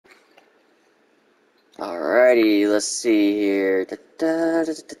Alrighty, let's see here.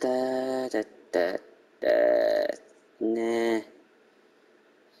 Nah.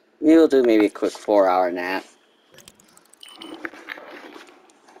 We'll do maybe a quick 4-hour nap.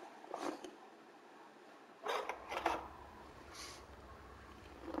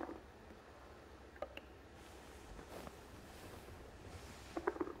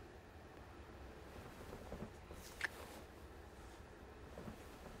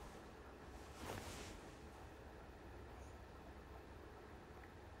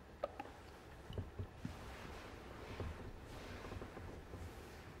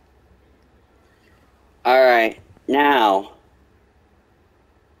 Alright, now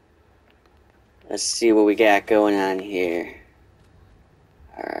let's see what we got going on here.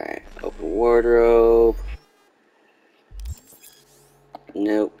 Alright, open wardrobe.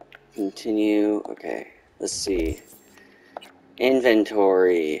 Nope. Continue. Okay, let's see.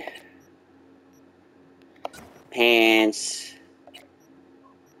 Inventory. Pants.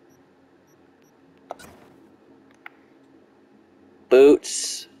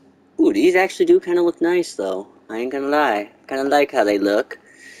 Boots. Ooh, these actually do kind of look nice, though. I ain't gonna lie. Kind of like how they look.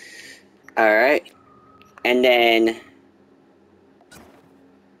 Alright. And then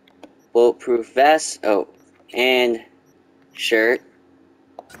bulletproof vest. Oh, and shirt.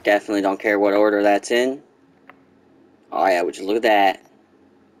 Definitely don't care what order that's in. Oh yeah, would you look at that?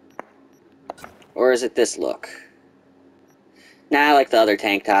 Or is it this look? Nah, I like the other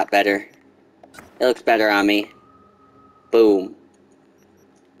tank top better. It looks better on me. Boom.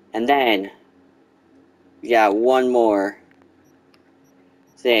 And then we got one more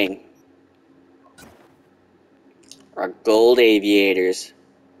thing. Our gold aviators.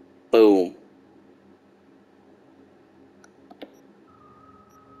 Boom.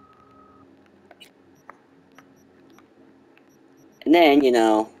 And then, you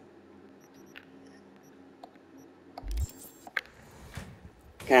know,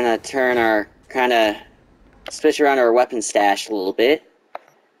 kind of switch around our weapon stash a little bit.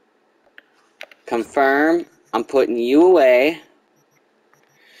 Confirm, I'm putting you away.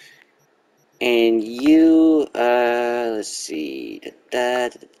 And you, let's see.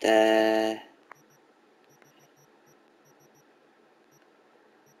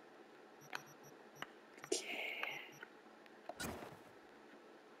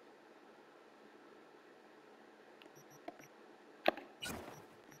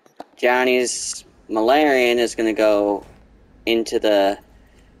 Johnny's Malarian is going to go into the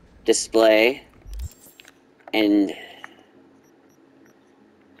display, and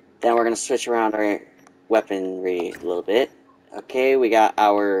then we're going to switch around our weaponry a little bit. Okay, we got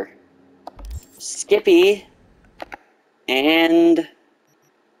our Skippy and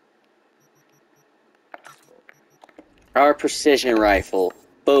our precision rifle.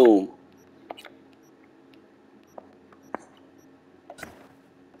 Boom.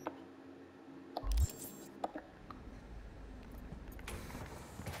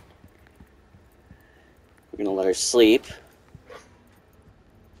 We're gonna let her sleep.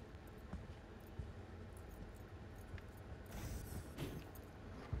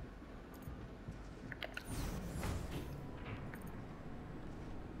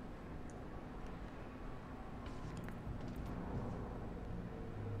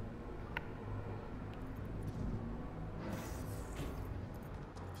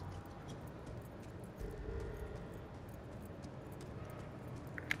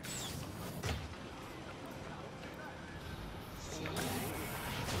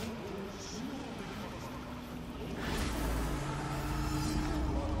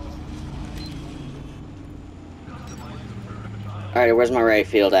 Alright, where's my right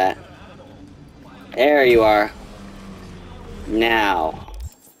field at? There you are. Now.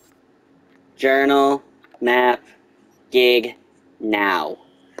 Journal, map, gig, now.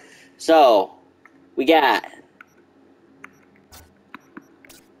 So, we got...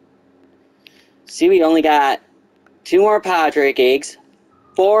 See, we only got 2 more Padre gigs,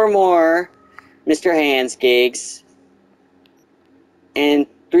 4 more Mr. Hands gigs, and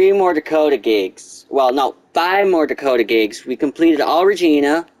 3 more Dakota gigs. Well, no, 5 more Dakota gigs. We completed all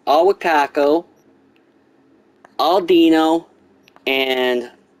Regina, all Wakako, all Dino,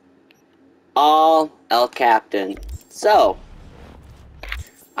 and all El Captain. So,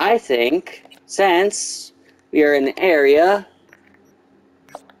 I think, since we are in the area...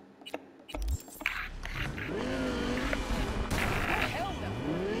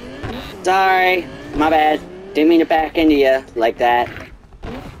 Sorry, my bad. Didn't mean to back into you like that.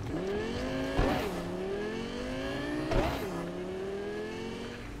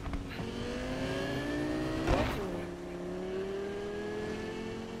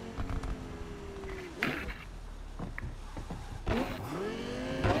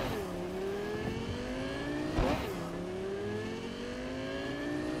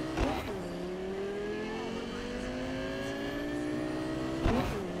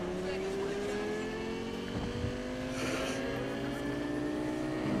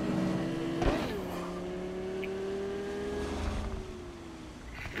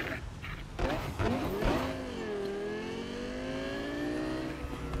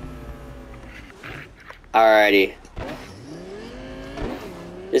 Alrighty.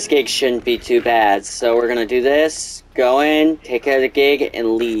 This gig shouldn't be too bad, so we're gonna do this, go in, take care of the gig,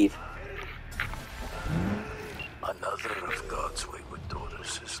 and leave. Another of God's wayward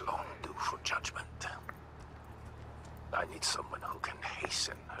daughters is long due for judgment. I need someone who can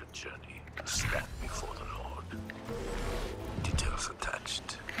hasten her journey to stand before the Lord. Details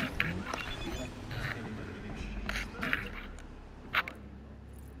attached.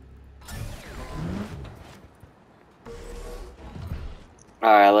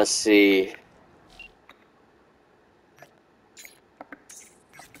 Alright, let's see.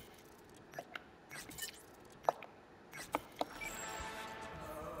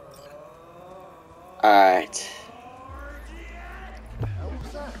 Alright.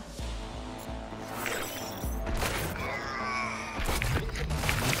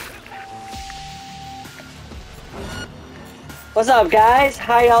 What's up, guys?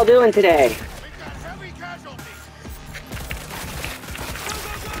 How y'all doing today?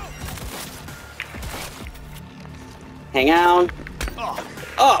 Hang on.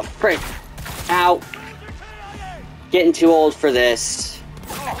 Oh, frick. Ow. Getting too old for this.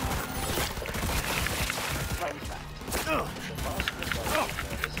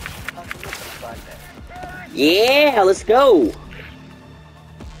 Yeah, let's go.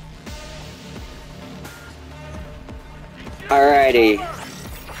 Alrighty.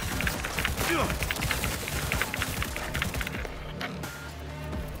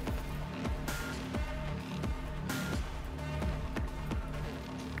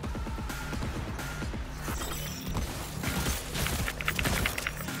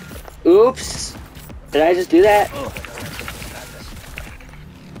 Oops. Did I just do that?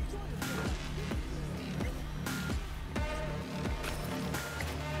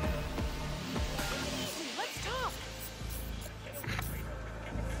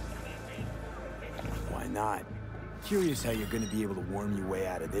 Why not? Curious how you're gonna be able to worm your way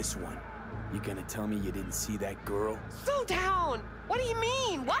out of this one. You gonna tell me you didn't see that girl? Slow down! What do you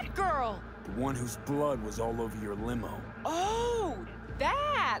mean? What girl? The one whose blood was all over your limo. Oh,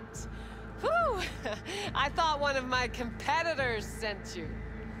 that! Whew! I thought one of my competitors sent you.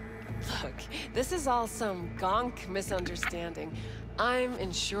 Look, this is all some gonk misunderstanding. I'm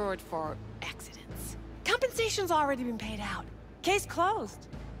insured for accidents. Compensation's already been paid out. Case closed.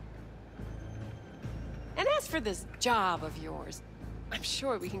 And as for this job of yours, I'm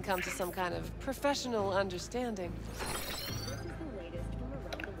sure we can come to some kind of professional understanding.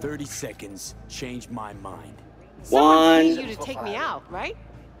 30 seconds, change my mind. Someone paid you to take me out, right?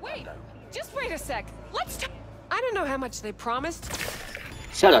 Wait, just wait a sec. Let's talk. I don't know how much they promised.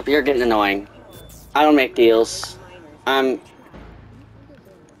 Shut up, you're getting annoying. I don't make deals. Let's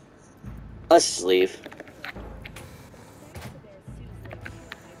just leave.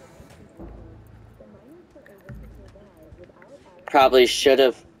 Probably should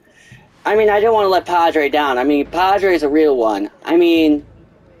have. I mean, I didn't want to let Padre down. I mean, Padre's a real one. I mean,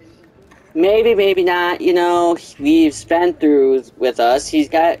 maybe, maybe not. You know, he's been through with us. He's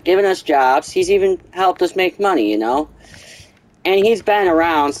given us jobs. He's even helped us make money, you know? And he's been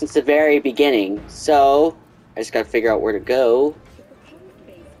around since the very beginning. So, I just gotta figure out where to go.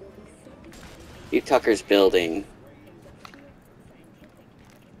 Eve Tucker's building.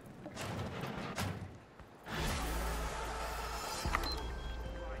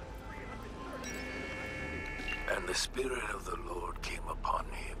 And the Spirit of the Lord came upon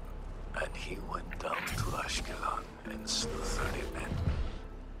him, and he went down to Ashkelon and slew 30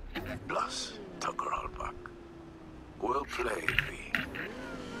 men, plus Tucker Albach. Well played, V.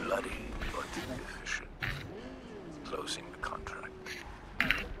 Bloody but efficient. Closing the contract.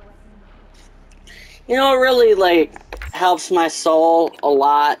 You know what really, like, helps my soul a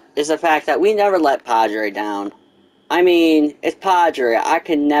lot is the fact that we never let Padre down. I mean, it's Padre. I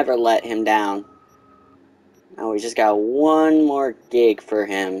can never let him down. Now we just got one more gig for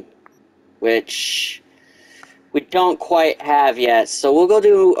him, which we don't quite have yet. So we'll go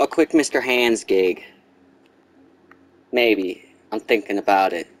do a quick Mr. Hands gig. Maybe. I'm thinking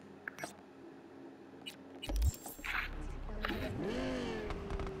about it.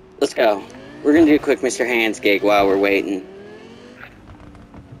 Let's go. We're gonna do a quick Mr. Hands gig while we're waiting.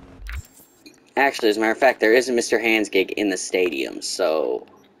 Actually, as a matter of fact, there is a Mr. Hands gig in the stadium, so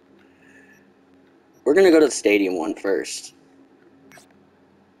we're gonna go to the stadium one first.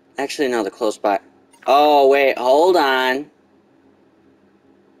 Actually, no, the close by. Oh, wait, hold on.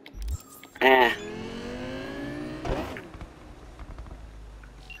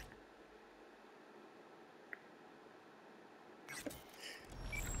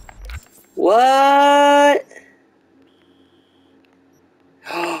 What?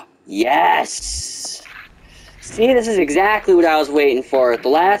 Yes! See, this is exactly what I was waiting for. The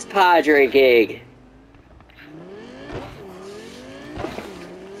last Padre gig.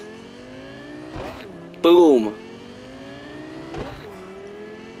 Boom.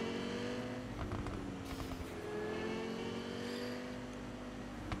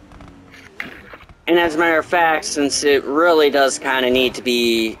 And as a matter of fact, since it really does kind of need to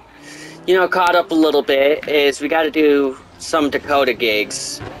be, you know, caught up a little bit, is we got to do some Dakota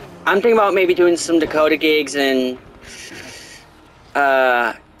gigs. I'm thinking about maybe doing some Dakota gigs and,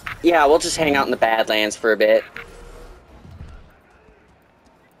 yeah, we'll just hang out in the Badlands for a bit.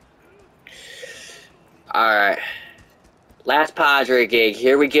 Alright. Last Padre gig,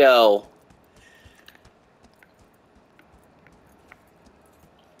 here we go.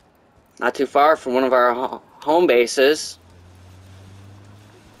 Not too far from one of our home bases.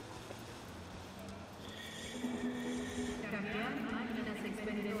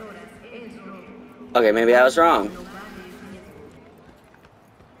 Okay, maybe I was wrong.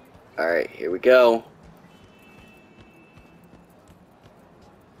 Alright, here we go.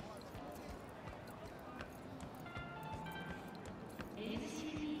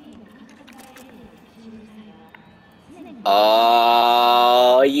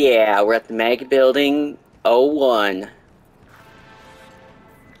 Oh yeah, we're at the Mega Building 01.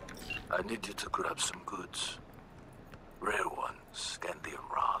 I need you to grab some goods. Rare ones, scandium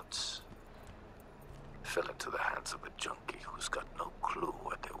rods. Fell into the hands of a junkie who's got no clue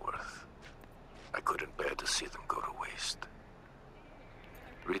what they're worth. I couldn't bear to see them go to waste.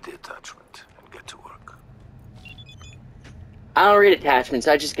 Read the attachment and get to work. I don't read attachments,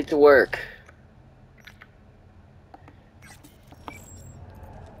 I just get to work.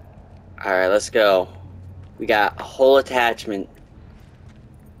 Alright, let's go. We got a whole attachment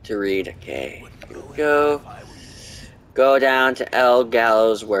to read. Okay, here we go. Go down to El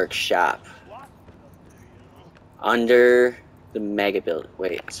Gallo's workshop. Under the Mega Building.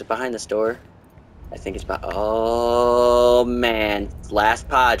 Wait, is it behind the store? I think it's behind. Oh man, last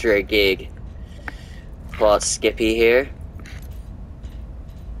Padre gig. Pull out Skippy here.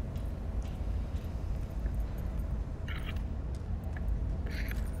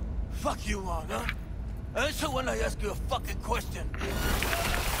 Fuck you, Long, huh? Answer when I ask you a fucking question.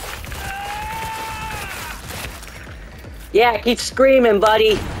 Yeah, keep screaming, buddy.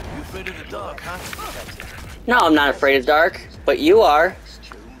 You afraid of the dark, huh? No, I'm not afraid of dark, but you are.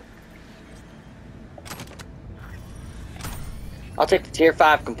 I'll take the tier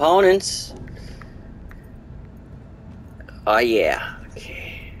 5 components. Oh yeah.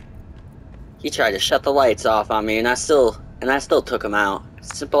 Okay. He tried to shut the lights off on me, and I still took him out.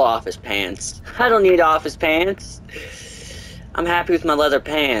 Simple office pants. I don't need office pants. I'm happy with my leather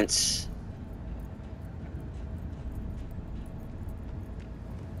pants.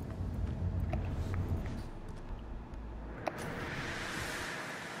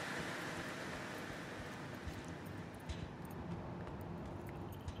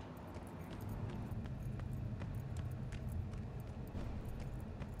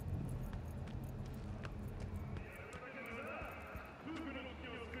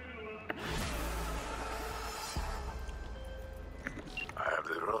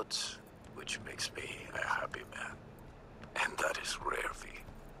 Which makes me a happy man. And that is rare, V.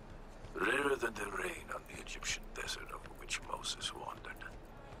 Rarer than the rain on the Egyptian desert over which Moses wandered.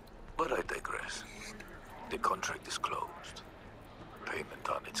 But I digress. The contract is closed. Payment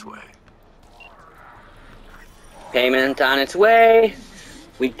on its way. Payment on its way.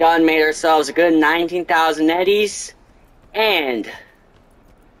 We done made ourselves a good 19,000 eddies. And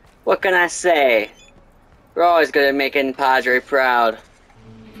what can I say? We're always good at making Padre proud.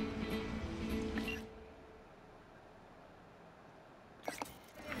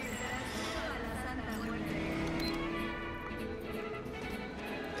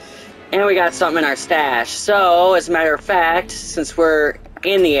 And we got something in our stash. So, as a matter of fact, since we're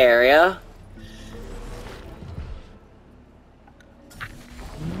in the area,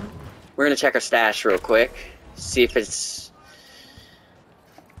 we're gonna check our stash real quick. See if it's...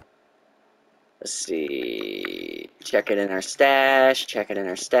 Let's see... Check it in our stash, check it in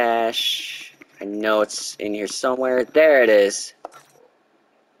our stash. I know it's in here somewhere. There it is.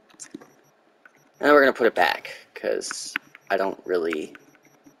 And we're gonna put it back, because I don't really...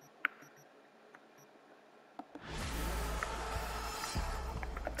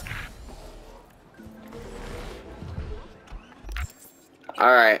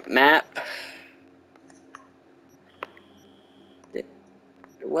 Alright, map.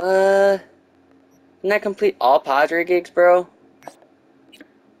 What? Didn't that complete all Padre gigs, bro?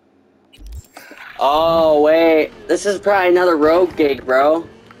 Oh, wait. This is probably another rogue gig, bro.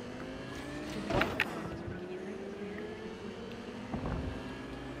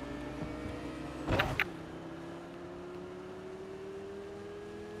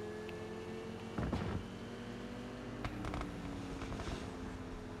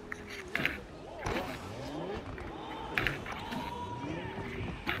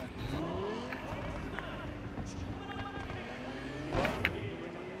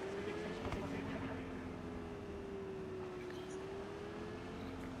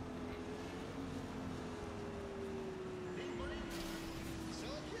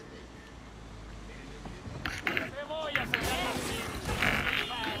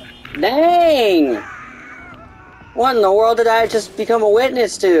 Dang! What in the world did I just become a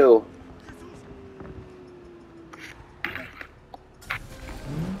witness to?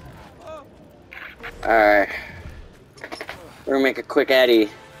 Alright. We're gonna make a quick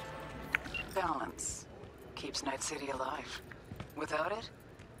Eddie. Balance keeps Night City alive. Without it,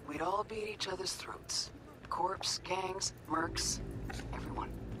 we'd all be at each other's throats. Corps, gangs, mercs,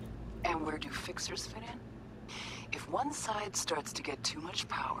 everyone. And where do fixers fit in? If one side starts to get too much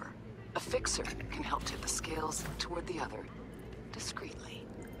power, a fixer can help tip the scales toward the other, discreetly.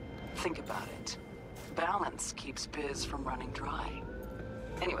 Think about it. Balance keeps Biz from running dry.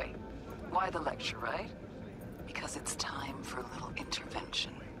 Anyway, why the lecture, right? Because it's time for a little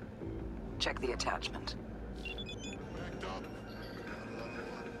intervention. Check the attachment.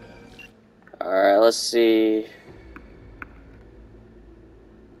 Alright, let's see.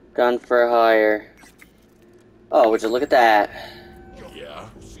 Gun for hire. Oh, would you look at that? Yeah?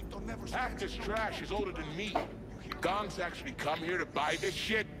 Half this trash is older than me. Gongs actually come here to buy this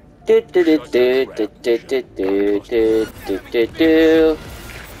shit? Do do do do do do do do do do do.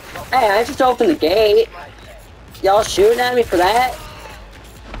 Hey, I just opened the gate. Y'all shooting at me for that?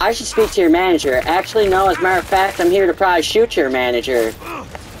 I should speak to your manager. Actually, no, as a matter of fact, I'm here to probably shoot your manager.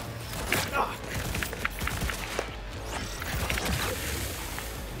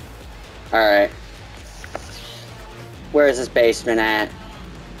 Alright. Where is this basement at?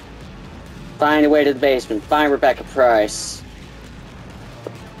 Find a way to the basement. Find Rebecca Price.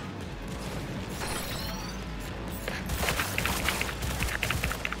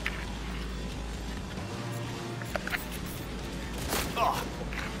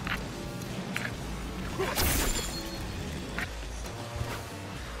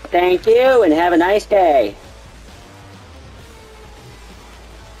 Thank you, and have a nice day.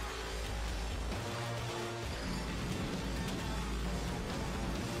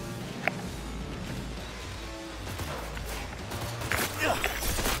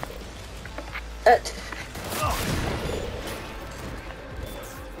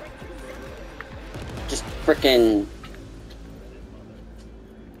 Just frickin'.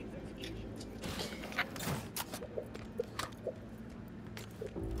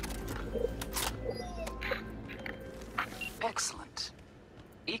 Excellent.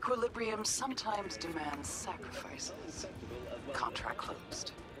 Equilibrium sometimes demands sacrifices. Contract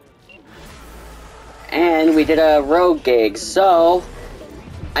closed. And we did a road gig, so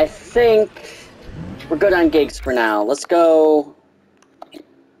I think we're good on gigs for now. Let's go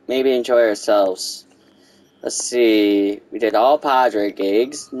maybe enjoy ourselves. Let's see, we did all Padre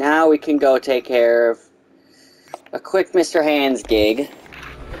gigs. Now we can go take care of a quick Mr. Hands gig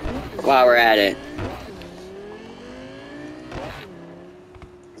while we're at it.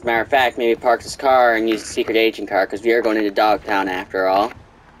 As a matter of fact, maybe park this car and use the secret agent car, because we are going into Dogtown after all.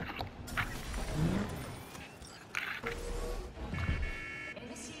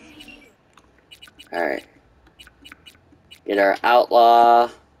 Alright. Get our outlaw.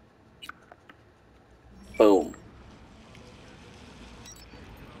 Boom.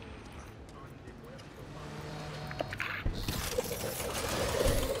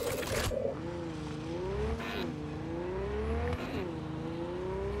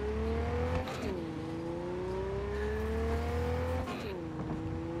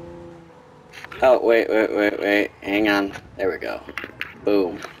 Oh, wait. Hang on. There we go.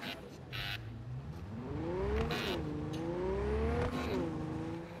 Boom.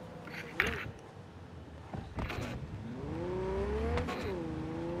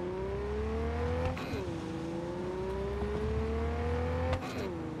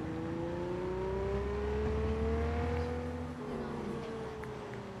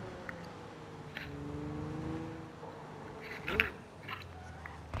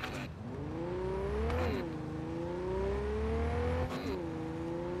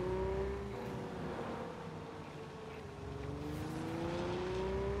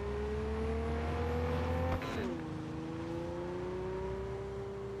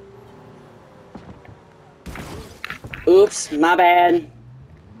 Oops, my bad.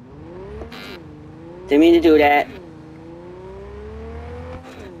 Didn't mean to do that.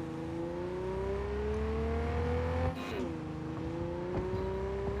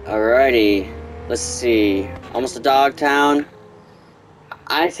 Alrighty, let's see. Almost a Dogtown.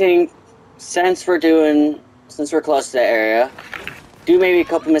 I think since we're close to the area, do maybe a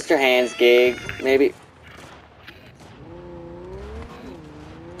couple Mr. Hands gig, maybe.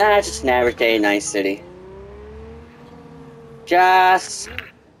 Just an average day in Night City. Joss.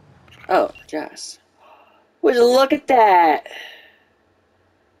 Oh, Joss. Would you look at that?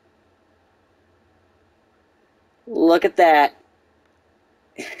 Look at that.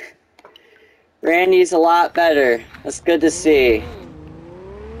 Randy's a lot better. That's good to see.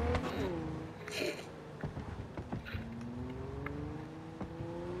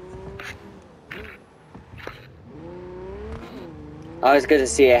 Always good to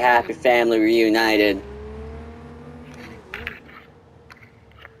see a happy family reunited.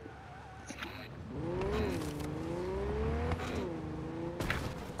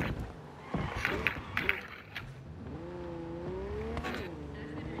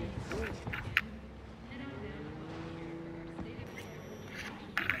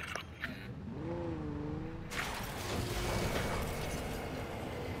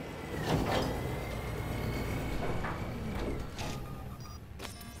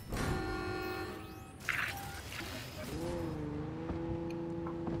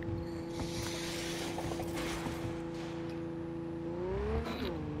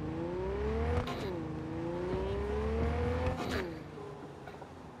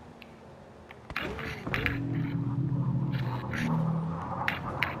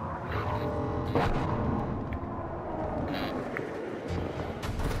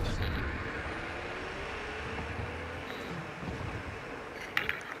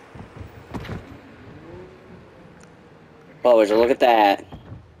 Oh, would you look at that?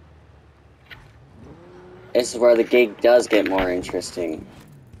 This is where the gig does get more interesting.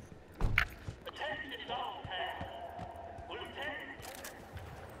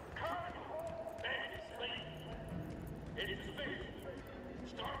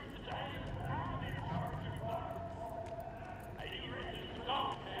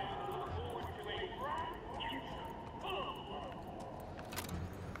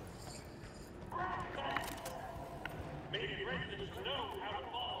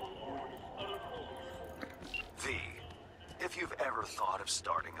 If you've ever thought of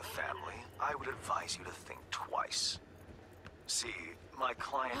starting a family, I would advise you to think twice. See, my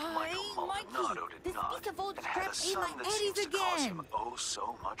client Michael Maldonado did not, and had a son that seems to cause him oh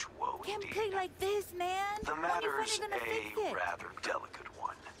so much woe Can't indeed. play like this, man. The matter's a rather delicate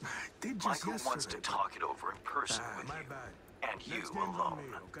one. Michael wants to talk it over in person with you, and you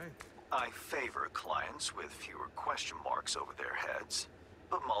alone. I favor clients with fewer question marks over their heads,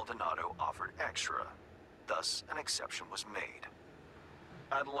 but Maldonado offered extra. Thus, an exception was made.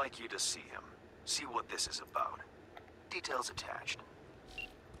 I'd like you to see him. See what this is about. Details attached.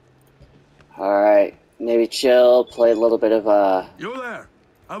 Alright, maybe chill, play a little bit of You there?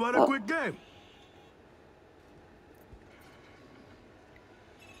 How about a quick game?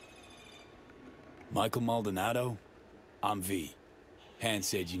 Michael Maldonado? I'm V. Han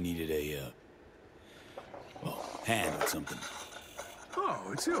said you needed a, hand or something. Oh,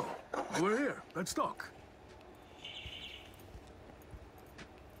 it's you. We're here. Let's talk.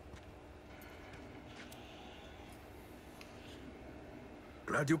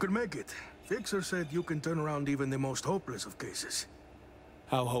 Glad you could make it. Fixer said you can turn around even the most hopeless of cases.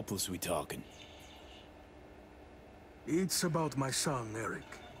 How hopeless we talking? It's about my son, Eric.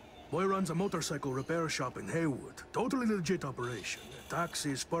 Boy runs a motorcycle repair shop in Haywood. Totally legit operation.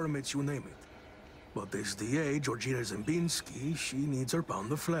 Taxes, permits, you name it. But this DA, Georgina Zembinski, she needs her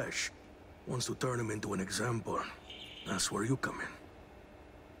pound of flesh. Wants to turn him into an example. That's where you come in.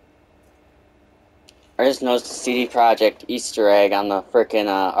 I just noticed the CD Projekt Easter egg on the frickin'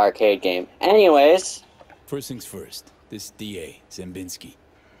 arcade game. Anyways. First things first. This DA, Zembinski.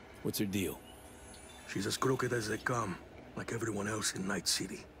 What's her deal? She's as crooked as they come, like everyone else in Night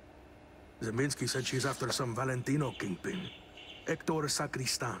City. Zembinski said she's after some Valentino kingpin. Hector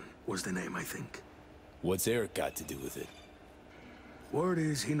Sacristan was the name, I think. What's Eric got to do with it? Word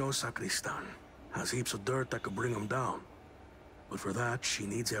is he knows Sacristan. Has heaps of dirt that could bring him down. But for that, she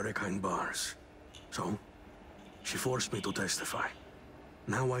needs Eric behind bars. So, she forced me to testify.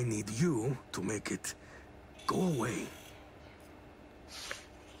 Now I need you to make it go away.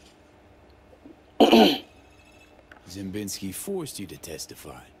 Zembinski forced you to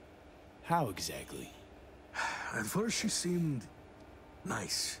testify. How exactly? At first she seemed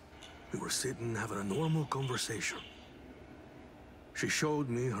nice. We were sitting having a normal conversation. She showed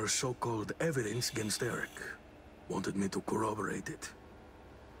me her so-called evidence against Eric. Wanted me to corroborate it.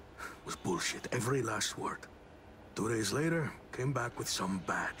 It was bullshit, every last word. 2 days later, came back with some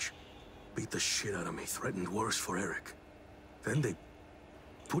badge. Beat the shit out of me, threatened worse for Eric. Then they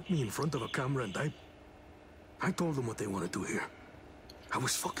put me in front of a camera and I told them what they wanted to hear. I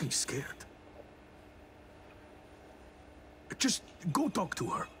was fucking scared. Just go talk to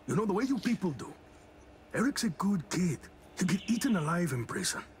her. You know, the way you people do. Eric's a good kid. He'll get eaten alive in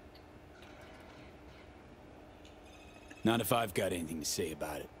prison. Not if I've got anything to say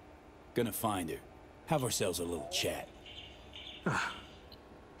about it. Gonna find her. Have ourselves a little chat. Ah,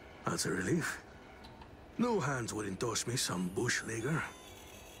 that's a relief. New hands wouldn't toss me some bush leaguer.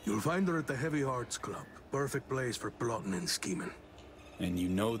 You'll find her at the Heavy Hearts Club. Perfect place for plotting and scheming. And you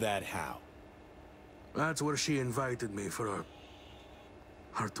know that how? That's where she invited me for a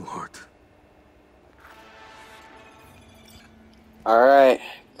heart-to-heart. Alright,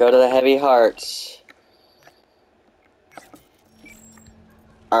 go to the Heavy Hearts.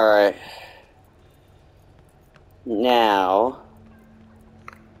 Alright. Now...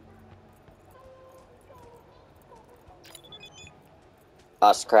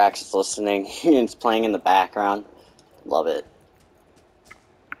 Us Cracks is listening. It's playing in the background. Love it.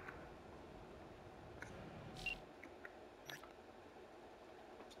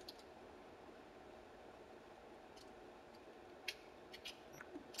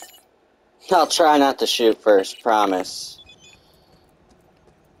 I'll try not to shoot first, promise.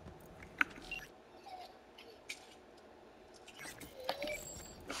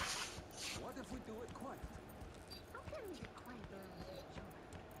 What if we do it quiet?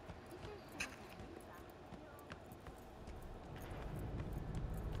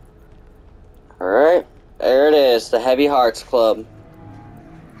 Alright, there it is, the Heavy Hearts Club.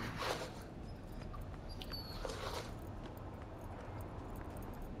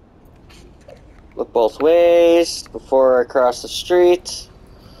 Look both ways before I cross the street.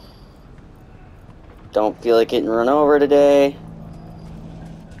 Don't feel like getting run over today.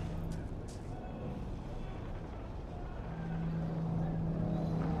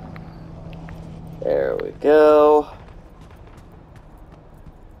 There we go.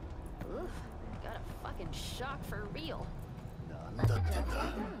 Oof, got a fucking shock for real.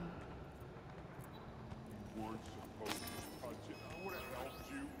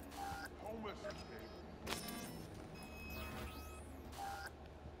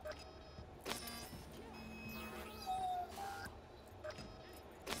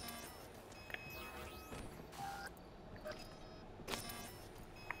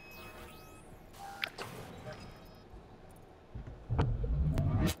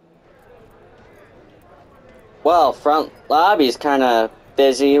 Well, front lobby's kind of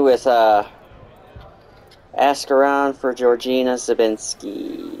busy with ask around for Georgina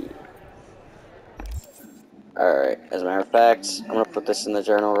Zabinski. Alright, as a matter of fact, I'm gonna put this in the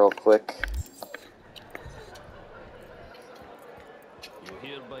journal real quick. You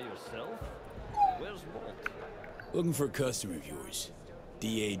here by yourself? Where's Walt? Looking for a customer of yours.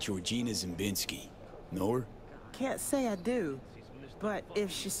 D.A. Georgina Zabinski. Know her? Can't say I do, but if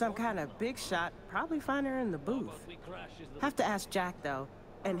she's some kind of big shot, probably find her in the booth. Have to ask Jack, though,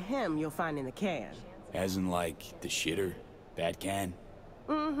 and him you'll find in the can. As in, like, the shitter? Bat can?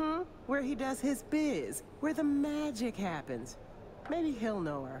 Mm-hmm, where he does his biz, where the magic happens. Maybe he'll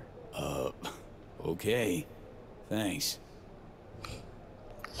know her. Okay. Thanks.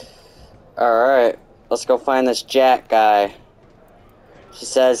 Alright, let's go find this Jack guy. She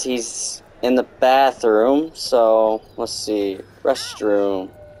says he's in the bathroom, so let's see. Restroom.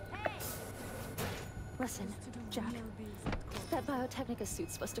 Listen, Jack. That Biotechnica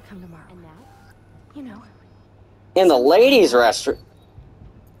suit's supposed to come tomorrow. And now? You know. In the ladies' restroom.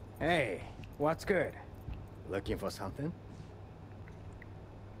 Hey, what's good? Looking for something?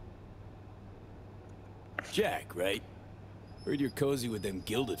 Jack, right? Heard you're cozy with them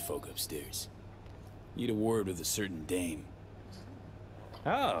gilded folk upstairs. Need a word with a certain dame.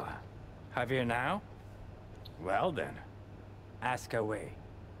 Oh, Javier now? Well then, ask away.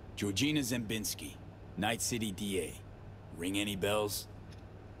 Georgina Zabinski, Night City DA. Ring any bells?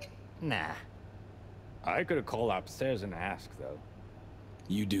 Nah. I could call upstairs and ask, though.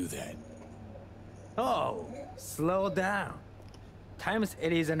 You do that. Oh, slow down. Times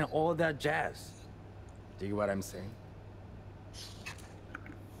it isn't all that jazz. Dig what I'm saying?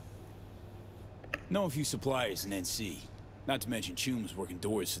 Know a few suppliers in NC. Not to mention Chum's working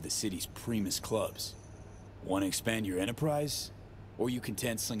doors for the city's primus clubs. Want to expand your enterprise? Or you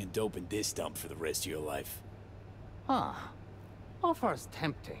content slinging dope in this dump for the rest of your life? Huh. Offer's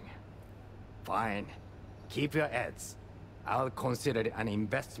tempting. Fine. Keep your ads. I'll consider it an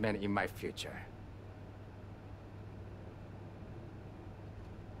investment in my future.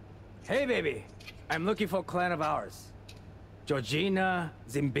 Hey, baby. I'm looking for a client of ours. Georgina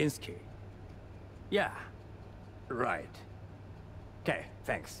Zabinski. Yeah. Right. Okay,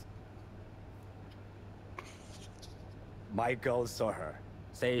 thanks. My girl saw her.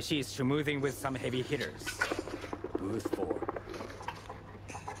 Say she's schmoozing with some heavy hitters. Booth 4.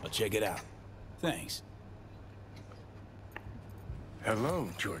 I'll check it out. Thanks. Hello,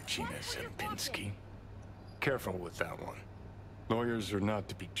 Georgina Zabinski. Careful with that one. Lawyers are not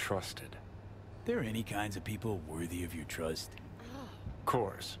to be trusted. There any kinds of people worthy of your trust? Of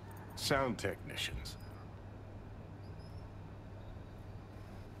course. Sound technicians.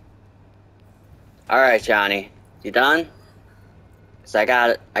 Alright, Johnny. You done? Cause I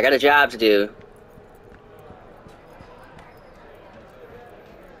got a job to do.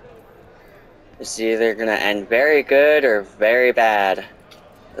 It's either gonna end very good or very bad.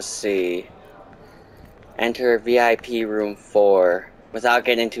 Let's see. Enter VIP room 4 without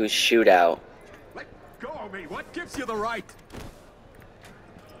getting into a shootout. Let go of me! What gives you the right?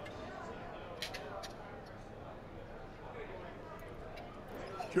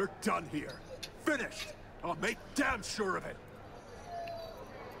 You're done here. Finished. I'll make damn sure of it.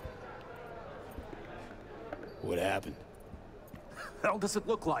 What happened? Hell does it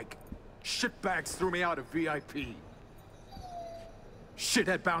look like? Shitbags threw me out of VIP.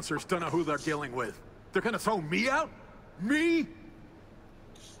 Shithead bouncers don't know who they're dealing with. They're gonna throw me out? Me?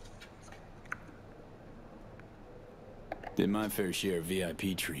 Did my fair share of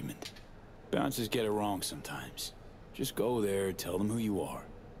VIP treatment. Bouncers get it wrong sometimes. Just go there, tell them who you are.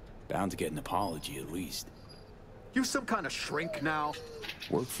 Bound to get an apology at least. You some kind of shrink now?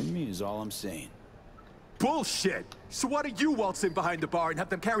 Work for me is all I'm saying. Bullshit! So why don't you waltz in behind the bar and have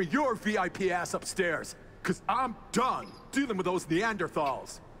them carry your VIP ass upstairs? Cause I'm done dealing with those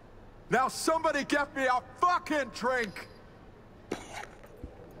Neanderthals. Now somebody get me a fucking drink!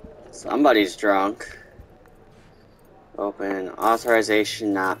 Somebody's drunk. Open.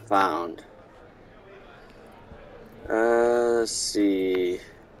 Authorization not found. Let's see.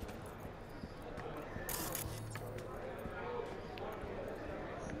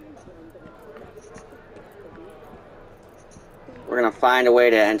 We're gonna find a way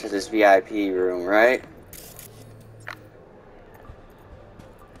to enter this VIP room, right?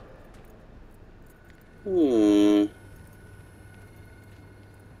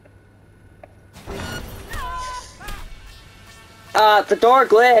 The door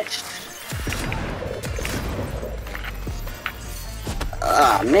glitched.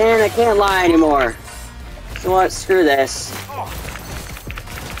 Ah, man, I can't lie anymore. You know what? Screw this.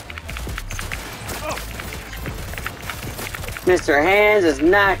 Mr. Hands is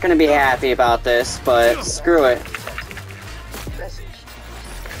not gonna be happy about this, but screw it.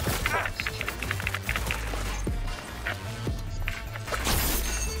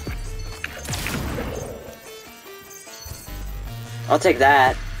 I'll take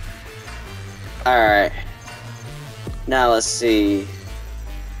that. Alright. Now let's see.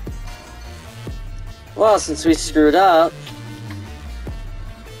 Well, since we screwed up,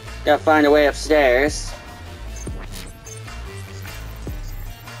 gotta find a way upstairs.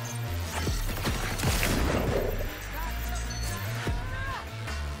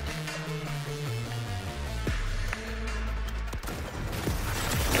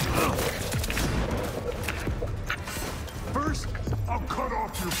 First, I'll cut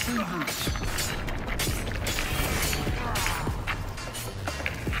off your fingers.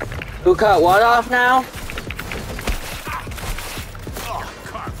 Who cut what off now? Oh,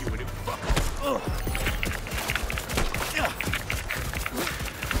 cock you in it, fucker.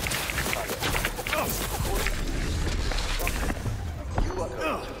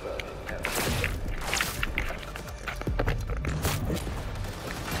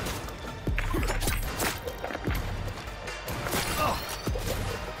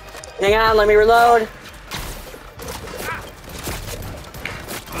 Hang on, let me reload.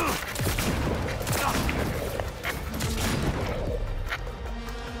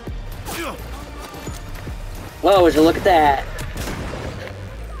 Whoa, would you look at that?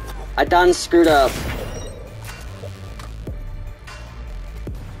 I done screwed up.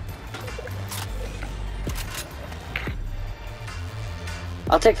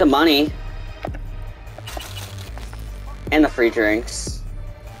 I'll take the money. And the free drinks.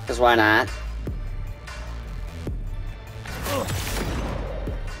 Because why not?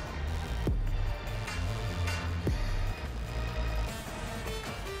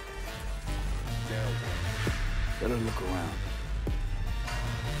 Better look around.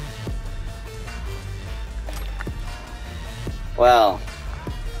 Well,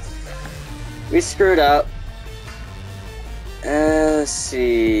 we screwed up. Let's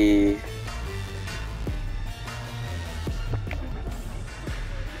see.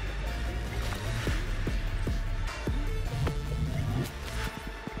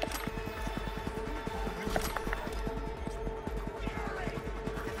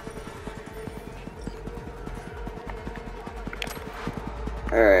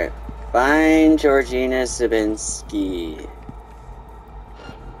 Alright, find Georgina Zabinski.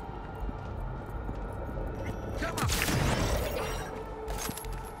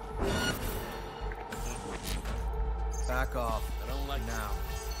 Back off. I don't like now.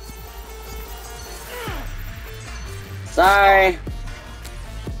 Sorry.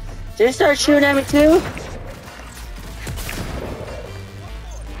 Did it start shooting at me too?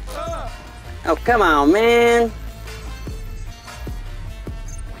 Oh, come on, man.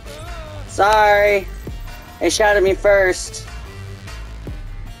 Sorry. They shot at me first.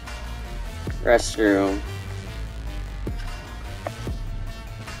 Restroom.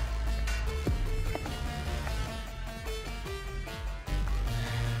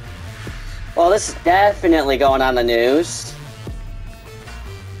 Well, this is definitely going on the news.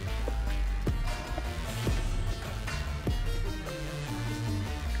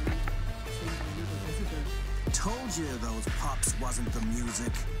 Told you those pups wasn't the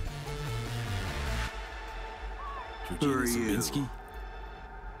music. Who are you?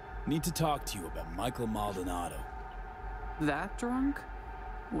 Need to talk to you about Michael Maldonado. That drunk?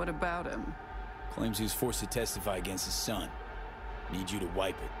 What about him? Claims he was forced to testify against his son. Need you to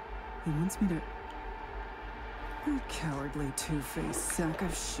wipe it. He wants me to... That cowardly two-faced sack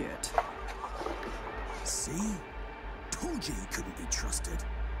of shit. See? Told you he couldn't be trusted.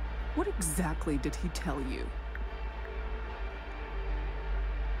 What exactly did he tell you?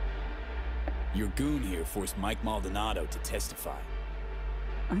 Your goon here forced Mike Maldonado to testify.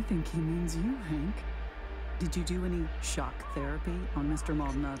 I think he means you, Hank. Did you do any shock therapy on Mr.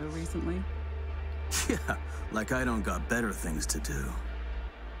 Maldonado recently? Yeah, like I don't got better things to do.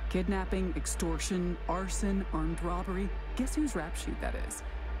 Kidnapping, extortion, arson, armed robbery. Guess whose rap sheet that is?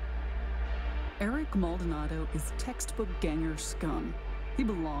 Eric Maldonado is textbook ganger scum. He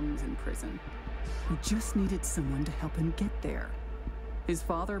belongs in prison. He just needed someone to help him get there. His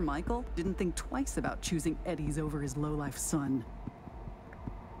father, Michael, didn't think twice about choosing Eddie's over his lowlife son.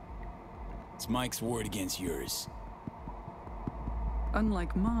 It's Mike's word against yours.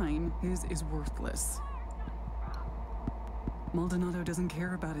 Unlike mine, his is worthless. Maldonado doesn't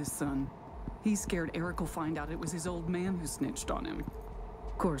care about his son. He's scared Eric will find out it was his old man who snitched on him.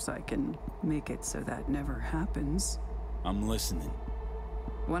 Of course, I can make it so that never happens. I'm listening.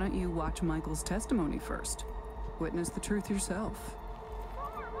 Why don't you watch Michael's testimony first? Witness the truth yourself.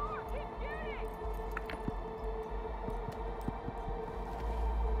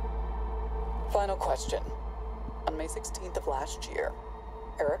 Final question. On May 16th of last year,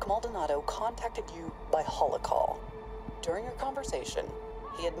 Eric Maldonado contacted you by holocall. During your conversation,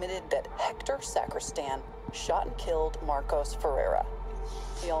 he admitted that Hector Sacristan shot and killed Marcos Ferreira.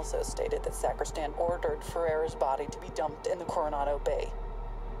 He also stated that Sacristan ordered Ferreira's body to be dumped in the Coronado Bay.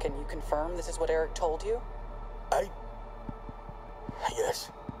 Can you confirm this is what Eric told you?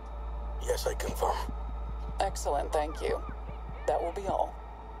 Yes. Yes, I confirm. Excellent, thank you. That will be all.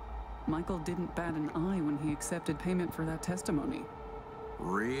 Michael didn't bat an eye when he accepted payment for that testimony.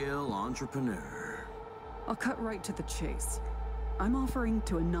 Real entrepreneur. I'll cut right to the chase. I'm offering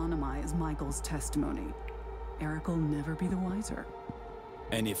to anonymize Michael's testimony. Eric will never be the wiser.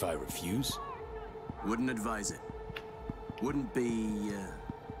 And if I refuse? Wouldn't advise it. Wouldn't be,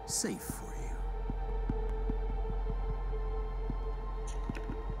 safe for you.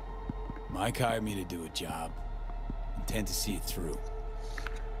 Mike hired me to do a job. Intend to see it through.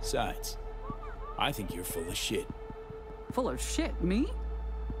 Besides, I think you're full of shit. Full of shit, me?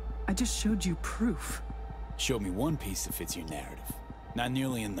 I just showed you proof. Show me one piece that fits your narrative. Not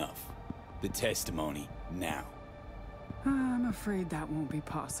nearly enough. The testimony, now. I'm afraid that won't be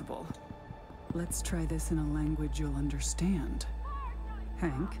possible. Let's try this in a language you'll understand.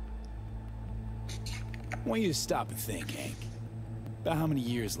 Hank? I want you to stop and think, Hank. About how many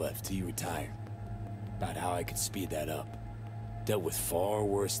years left till you retire. About how I could speed that up. Dealt with far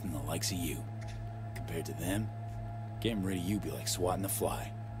worse than the likes of you. Compared to them, getting rid of you be like swatting a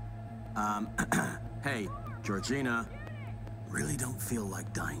fly. Hey, Georgina. Really don't feel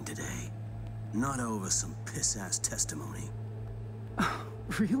like dying today. Not over some piss-ass testimony.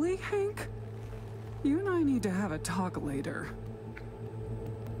 Really, Hank? You and I need to have a talk later.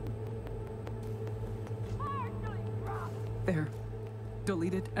 There.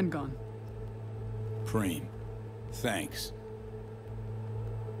 Deleted and gone. Preem. Thanks.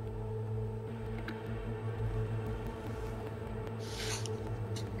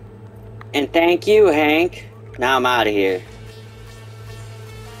 And thank you, Hank. Now I'm out of here.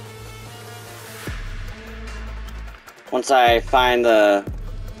 Once I find the...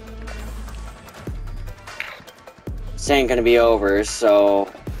 This ain't gonna be over,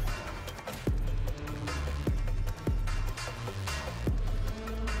 so...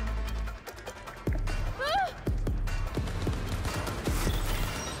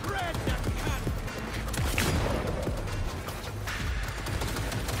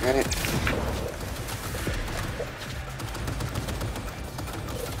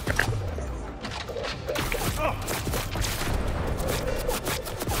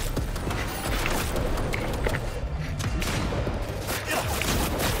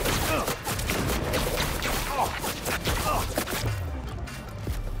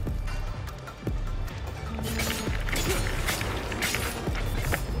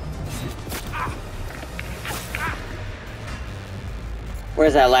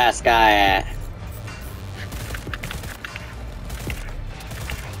 Where's that last guy at?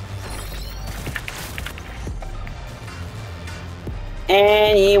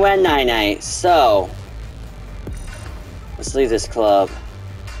 And he went night-night. So, let's leave this club.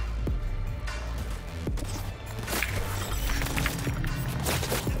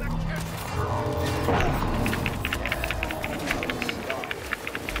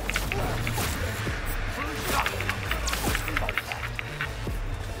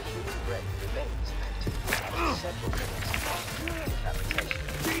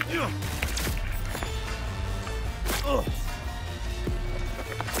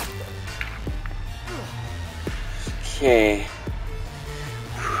 Okay.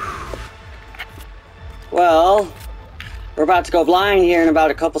 Well, we're about to go blind here in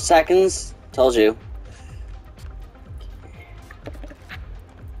about a couple seconds. Told you.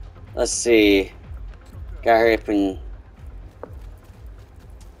 Let's see. Gotta hurry up and...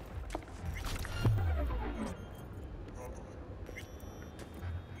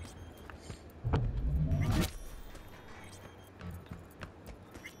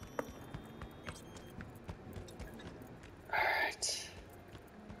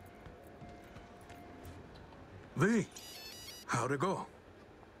 V, how'd it go?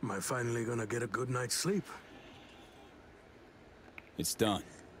 Am I finally gonna get a good night's sleep? It's done.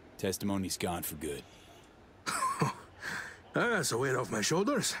 Testimony's gone for good. That's a weight off my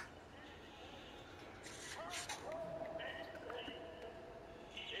shoulders.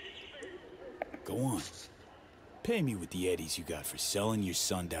 Go on. Pay me with the eddies you got for selling your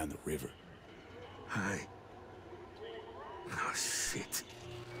son down the river. Oh, shit.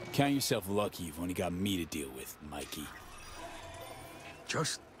 Count yourself lucky you've only got me to deal with, Mikey.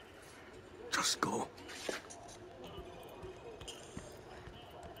 Just go.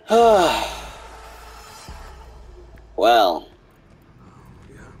 Well,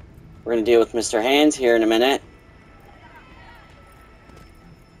 we're gonna deal with Mr. Hands here in a minute.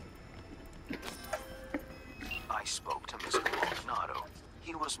 I spoke to Mr. Maldonado.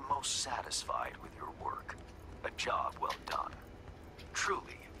 He was most satisfied with your work. A job well done.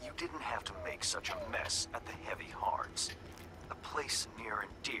 Truly, you didn't have to make such a mess at the Heavy Hearts. A place near and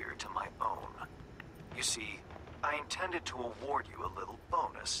dear to my own. You see, I intended to award you a little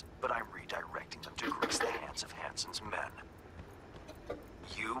bonus, but I'm redirecting them to grease the hands of Hansen's men.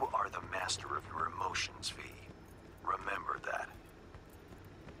 You are the master of your emotions, V. Remember that.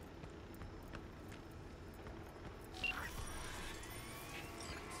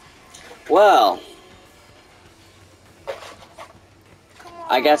 Well,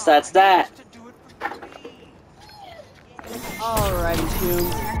 I guess that's that. Alrighty,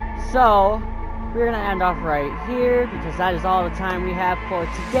 Tombs. So, we're gonna end off right here because that is all the time we have for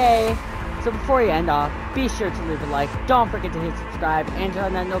today. So before you end off, be sure to leave a like, don't forget to hit subscribe, and turn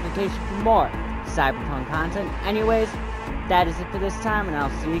on that notification for more Cyberpunk content. Anyways, that is it for this time, and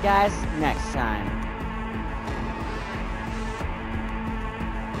I'll see you guys next time.